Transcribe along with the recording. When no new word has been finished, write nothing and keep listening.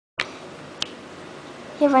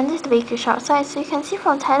Here, this is the bakery shop side. So you can see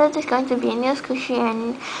from the title, there's going to be a new squishy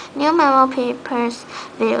and new memo papers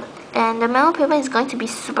built. And the memo paper is going to be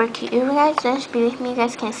super cute. If you guys don't believe me, you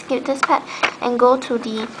guys can skip this part and go to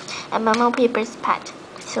the memo papers part.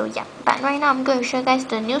 So yeah, but right now I'm going to show you guys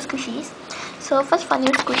the new squishies. So first for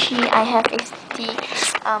new squishy, I have is the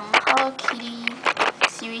Hello Kitty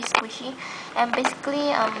series squishy, and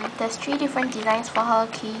basically there's 3 different designs for Hello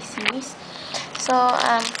Kitty series. So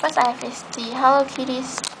first I have is the Hello Kitty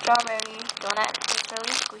strawberry donut. It's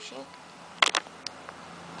really squishy.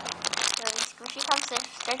 Really squishy, comes with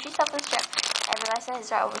stretchy surface strap, and the license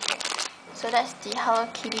is right over here. So that's the Hello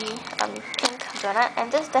Kitty pink donut,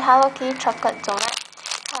 and this is the Hello Kitty chocolate donut.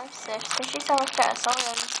 Comes with stretchy surface strap, so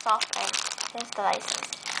really soft, and here's the license.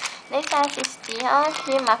 Next I have is the Hello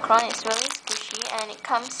Kitty Macaron. It's really squishy, and it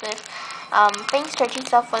comes with pink stretchy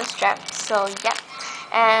surface strap. So yeah,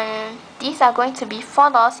 and these are going to be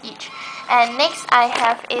 $4 each. And next I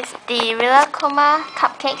have is the Rilakkuma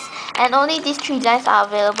cupcakes, and only these 3 designs are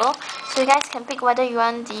available. So you guys can pick whether you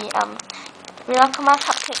want the Rilakkuma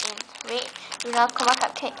cupcake in red, Rilakkuma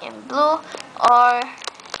cupcake in blue, or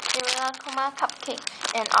the Rilakkuma cupcake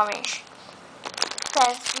in orange.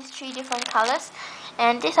 There's these 3 different colors,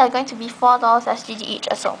 and these are going to be $4 SGD each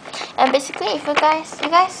also. And basically, if you guys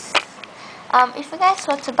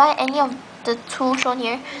were to buy any of the 2 shown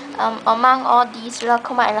here, among all these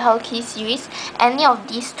Rilakkuma and Hello Kitty series, any of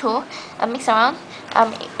these 2 mix around,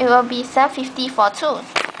 it will be $7.50 for 2.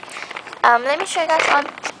 Let me show you guys all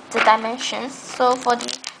the dimensions. So for the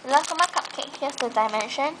Rilakkuma cupcake, here's the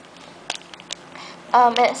dimension.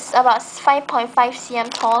 It's about 5.5 cm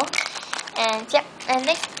tall, and yep. And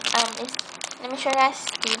next is, let me show you guys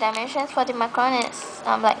the dimensions for the macaron. It's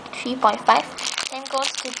like 3.5. Then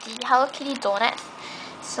goes to the Hello Kitty donut.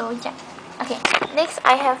 So yeah. Okay, next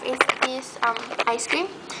I have is this ice cream.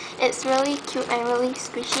 It's really cute and really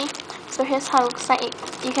squishy. So here's how it looks like.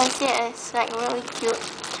 You can see it's like really cute.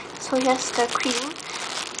 So here's the cream,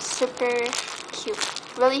 super cute,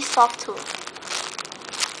 really soft too.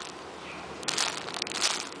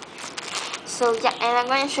 So yeah, and I'm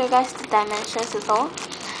going to show you guys the dimensions as well.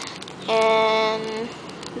 And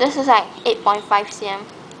this is like 8.5 cm.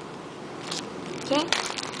 Okay,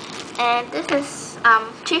 and this is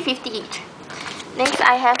 $3.50 each. Next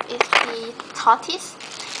I have is the tortoise.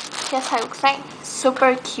 Here's how it looks like.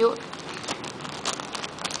 Super cute.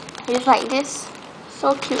 It's like this.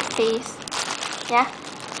 So cute face. Yeah.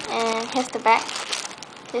 And here's the back.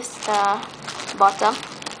 This is the bottom.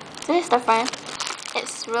 This is the front.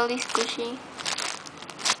 It's really squishy.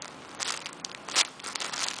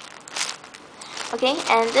 Okay,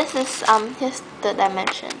 and this is here's the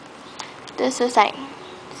dimension. This is like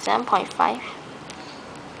 7.5.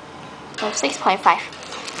 No, 6.5.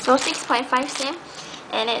 So 6.5 cm,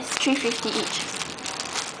 and it's $3.50 each.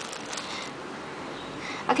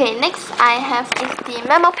 Okay, next I have is the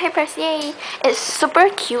memo papers. Yay! It's super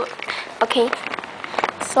cute. Okay,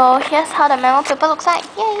 so here's how the memo paper looks like.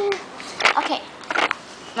 Yay! Okay.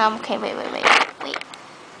 Okay, wait.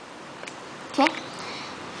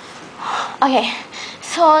 Okay,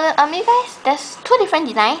 so you guys, there's 2 different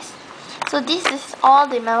designs. So this is all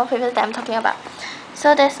the memo papers that I'm talking about.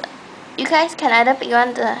 So you guys can either pick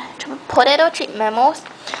on the potato chip memos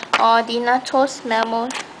or the nacho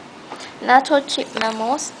chip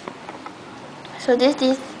memos. So this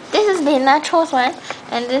is the nachos one,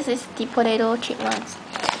 and this is the potato chip ones.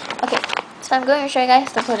 Okay, so I'm going to show you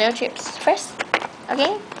guys the potato chips first.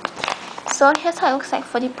 Okay, so here's how it looks like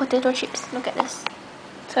for the potato chips. Look at this.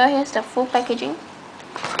 So here's the full packaging.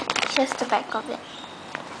 Here's the back of it.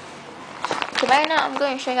 Okay, right now I'm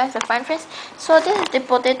going to show you guys the front first. So this is the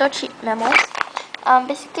potato chip memos.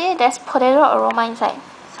 Basically there's potato aroma inside.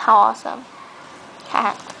 How awesome.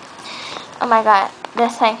 Oh my god,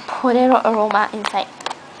 there's like potato aroma inside.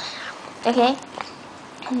 Okay,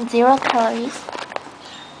 0 calories.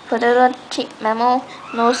 Potato chip memo,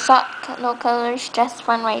 no salt, no calories, just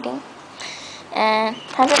fun writing. And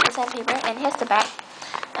 100% paper. And here's the back.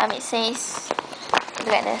 It says,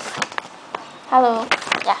 look at this. Hello.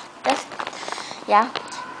 Yeah.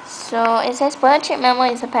 So it says potato chip memo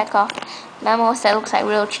is a pack of memos that looks like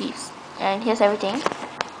real cheese. And here's everything.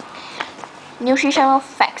 Nutritional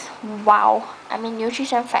facts. Wow.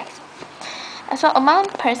 Nutrition facts. So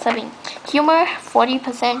amount per serving. Humor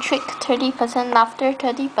 40%, trick 30%, laughter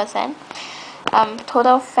 30%.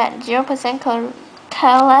 Total fat 0%,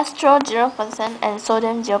 cholesterol 0%, and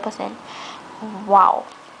sodium 0%. Wow.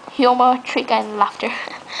 Humor, trick, and laughter.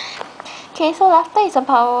 Okay, so laughter is a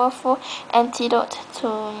powerful antidote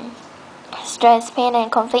to stress, pain,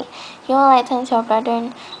 and conflict. Humor lightens your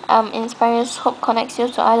burden, inspires hope, connects you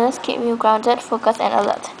to others, keep you grounded, focused, and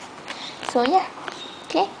alert. So yeah,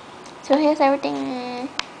 okay. So here's everything.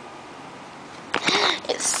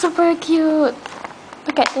 It's super cute.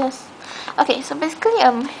 Look at this. Okay, so basically,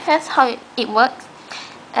 here's how it works.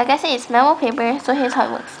 Like I said, it's memo paper. So here's how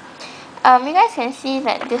it works. You guys can see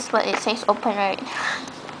that this word, it says open, right?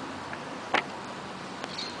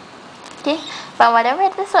 Okay, but whatever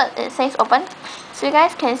this word, it says open. So you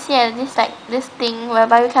guys can see this, like this thing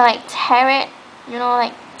whereby you can like tear it, you know,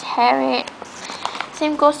 like tear it.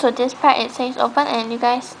 Same goes to this part, it says open, and you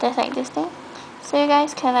guys, there's like this thing, so you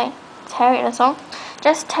guys can like tear it also.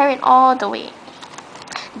 Just tear it all the way.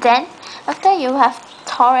 Then after you have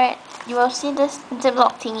tore it, you will see this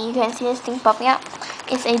ziplock thingy. You can see this thing popping up.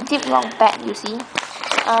 It's a ziplock bag, you see.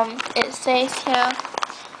 It says here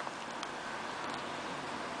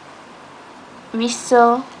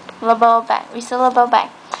resealable bag.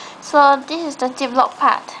 So this is the ziplock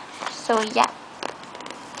part. So yeah.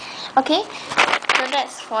 Okay, so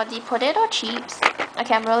that's for the potato chips.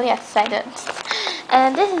 Okay, I'm really excited.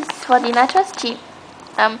 And this is for the nachos chip.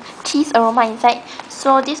 Cheese aroma inside.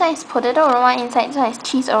 So this one is potato aroma inside, this one is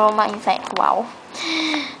cheese aroma inside. Wow.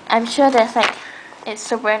 I'm sure that's like, it's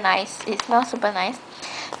super nice. It smells super nice.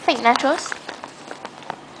 Fake nachos.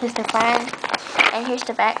 Here's the front. And here's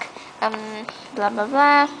the back. Blah blah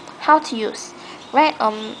blah. How to use. Write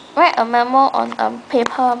a memo on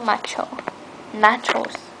paper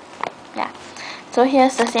nachos. Yeah. So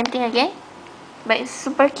here's the same thing again, but it's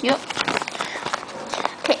super cute.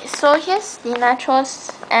 Okay, so here's the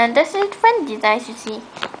nachos, and there's different designs, you see,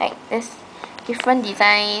 like there's different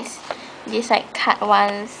designs, these like cut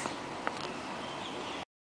ones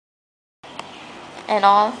and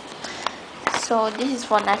all. So this is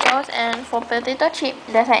for nachos, and for potato chip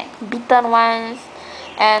there's like beaten ones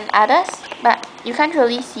and others, but you can't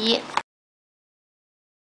really see it.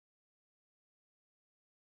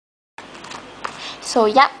 So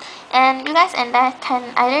yeah, and you guys and I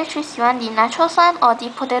can either choose you want the nachos one or the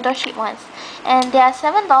potato chip ones, and they are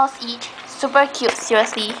 $7 each. Super cute,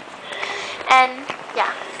 seriously. And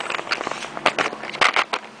yeah,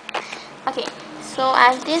 okay, so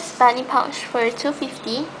I have this bunny pouch for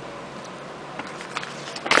 $2.50,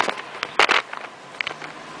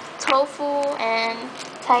 tofu and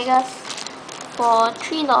tigers for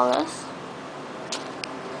 $3.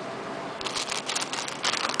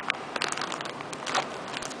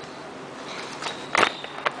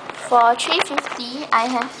 For $3.50, I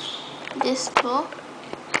have this two.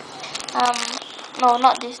 No,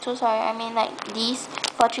 not these two. Sorry, I mean like these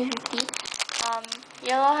for $3.50.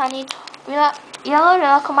 Yellow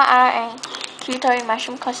Rilakkuma R and Curitory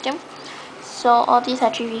mushroom costume. So all these are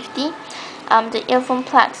 $3.50. The earphone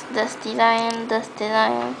plugs, this design, the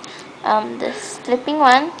slipping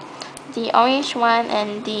one, the orange one,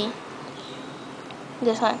 and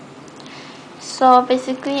this one. So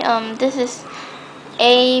basically, this is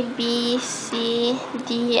A, B, C,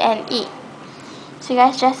 D, and E. So you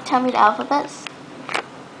guys just tell me the alphabets.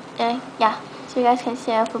 Yeah, so you guys can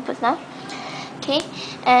see the alphabets now. Okay,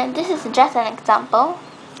 and this is just an example.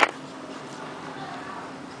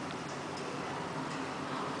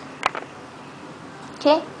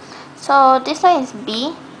 Okay, so this one is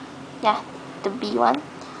B. Yeah, the B one.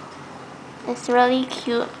 It's really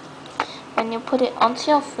cute when you put it onto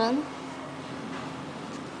your phone.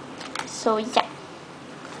 So yeah,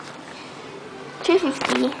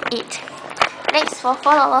 $3.50 each. Next, for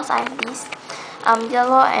 $4, I have these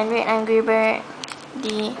yellow and red Angry Bird,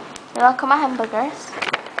 the Rilakkuma hamburgers.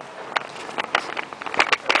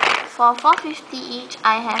 For $4.50 each,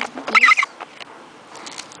 I have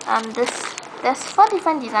these. There's 4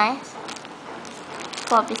 different designs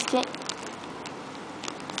for biscuit.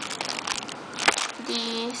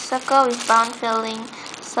 The circle with brown filling,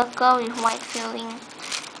 circle with white filling,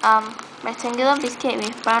 rectangular biscuit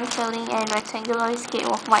with brown filling, and rectangular biscuit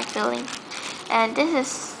with white filling. And this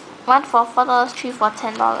is one for $4, 3 for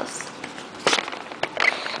 $10.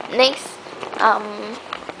 Next,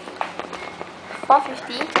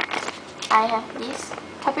 $4.50, I have these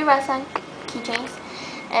capybara keychains,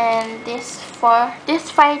 and this 5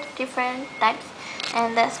 different types,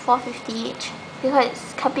 and that's $4.50 each because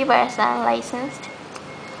it's capybara licensed.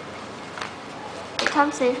 It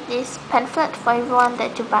comes with this pamphlet for everyone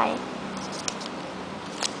that you buy.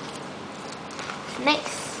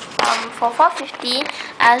 Next, for $4.50,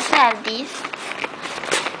 I also have these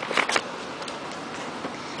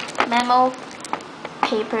memo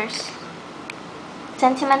papers,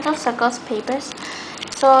 sentimental circles papers.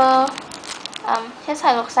 So here's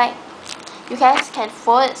how it looks like. You guys can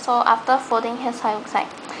fold it, so after folding, here's how it looks like.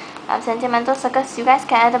 sentimental circles, you guys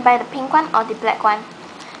can either buy the pink one or the black one.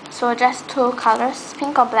 So just 2 colors,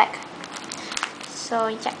 pink or black. So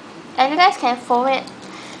yeah, and you guys can fold it.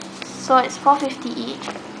 So it's $4.50 each.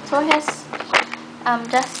 So here's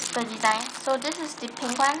just the design. So this is the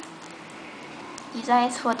pink one.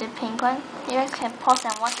 Designs for the pink one. You guys can pause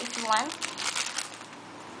and watch if you want.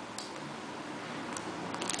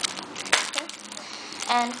 Okay.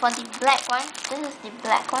 And for the black one, this is the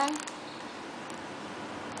black one.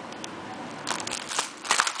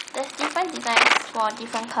 There's different designs for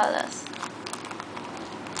different colors.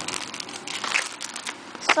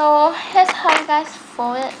 So here's how you guys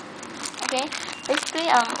fold it. Okay, basically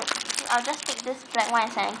I'll just take this black one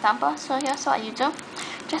as an example. So here's what you do.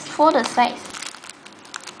 Just fold the sides.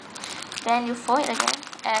 Then you fold it again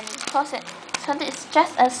and close it. So it's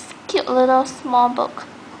just a cute little small book.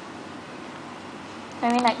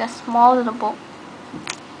 I mean like a small little book.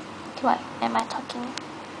 Okay, what am I talking?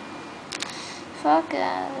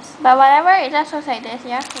 Focus. But whatever, it just looks like this,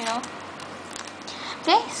 yeah, you know.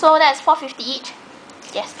 Okay, so that's $4.50 each.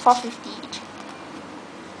 Yes, $4.50 each.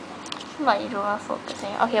 Not usual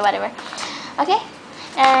focusing. Okay, whatever. Okay,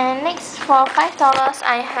 and next for $5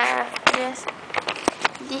 I have this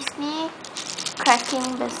Disney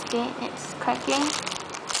cracking biscuit. It's cracking.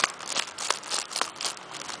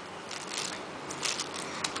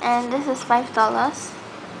 And this is $5.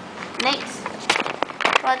 Next,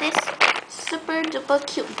 for this super duper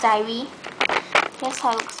cute diary. Here's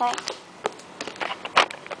how it looks like.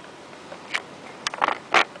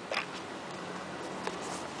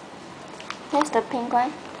 Here's the pink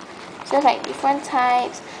one. So it's like different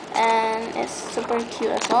types and it's super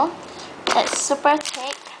cute as well. It's super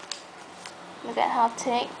thick. Look at how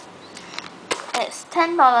thick. It's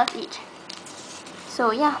 $10 each.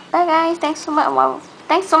 So yeah, bye guys. Thanks so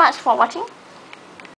much for watching.